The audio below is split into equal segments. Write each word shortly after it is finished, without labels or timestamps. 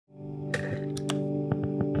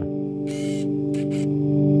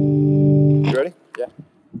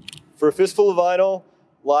For A Fistful of Vinyl,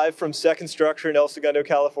 live from Second Structure in El Segundo,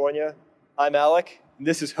 California, I'm Alec, and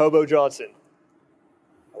this is Hobo Johnson.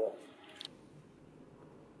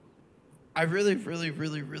 I really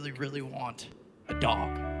want a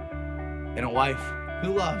dog and a wife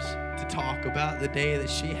who loves to talk about the day that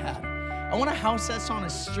she had. I want a house that's on a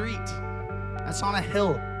street, that's on a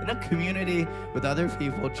hill, in a community with other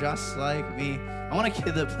people just like me. I want a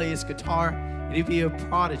kid that plays guitar and he'd be a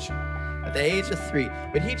prodigy at the age of 3,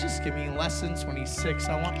 but he'd just give me lessons when he's 6.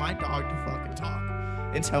 I want my dog to fucking talk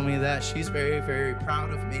and tell me that she's very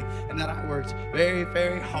proud of me and that I worked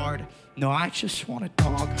very hard. No, I just want a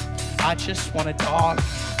dog. I just want a dog.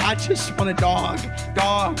 I just want a dog.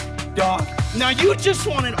 Dog. Now you just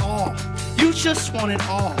want it all. You just want it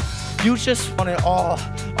all. You just want it all.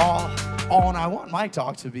 And I want my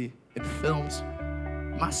dog to be in films.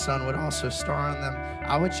 My son would also star in them.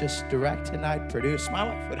 I would just direct and I'd produce. My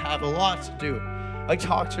wife would have a lot to do. I'd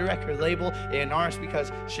talk to a record label and ours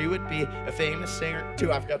because she would be a famous singer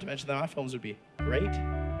too. I forgot to mention that my films would be great.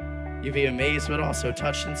 You'd be amazed but also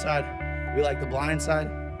touched inside. We like The Blind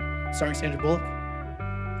Side, starring Sandra Bullock.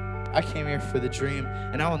 I came here for the dream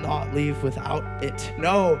and I will not leave without it.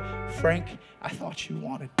 No, Frank, I thought you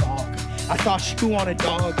want a dog. I thought you want a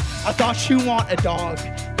dog. I thought you want a dog.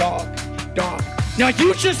 Dog. Now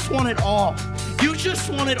you just want it all. You just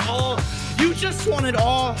want it all. You just want it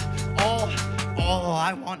all.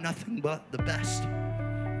 I want nothing but the best.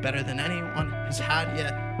 Better than anyone has had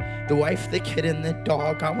yet. The wife, the kid, and the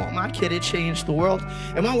dog. I want my kid to change the world.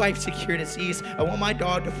 And my wife to cure disease. I want my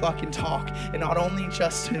dog to fucking talk. And not only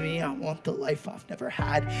just to me, I want the life I've never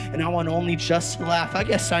had. And I want only just to laugh. I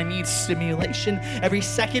guess I need stimulation every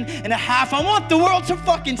second and a half. I want the world to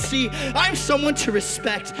fucking see I'm someone to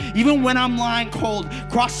respect. Even when I'm lying cold,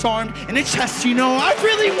 cross-armed, in a chest, you know, I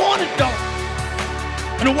really want a dog.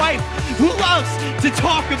 And a wife who loves to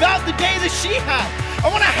talk about the day that she had. I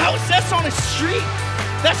want a house that's on a street,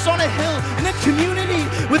 that's on a hill, in a community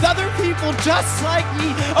with other people just like me.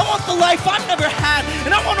 I want the life I've never had,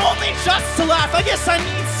 and I want only just to laugh. I guess I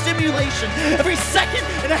need stimulation every second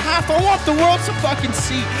and a half. I want the world to fucking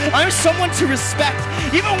see I'm someone to respect.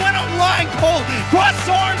 Even when I'm lying cold,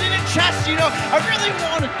 cross-armed in a chest, you know, I really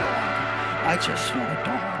want a dog. I just want a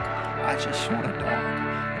dog. I just want a dog.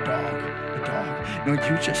 A dog. No,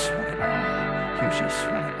 you just want it all. You just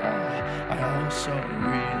want it all. I also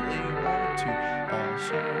really want to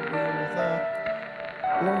also rule the world.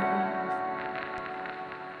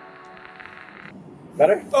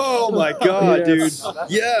 Better? Oh my God, dude.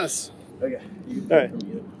 Yes. Okay. All right.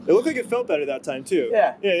 It looked like it felt better that time too.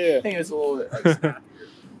 Yeah. Yeah. I think it was a little bit like snappier.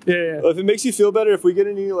 Yeah. Well, if it makes you feel better, if we get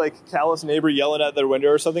any like callous neighbor yelling at their window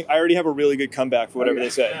or something, I already have a really good comeback for whatever they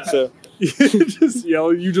say. So Just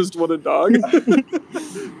yell, you just want a dog. I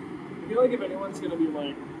feel like if anyone's gonna be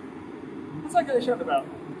like, what's that guy shouting about?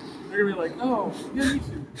 They're gonna be like, oh, yeah, me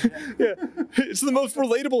too. yeah, it's the most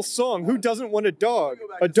relatable song. Who doesn't want a dog?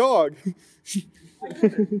 A dog.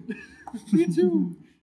 Me too.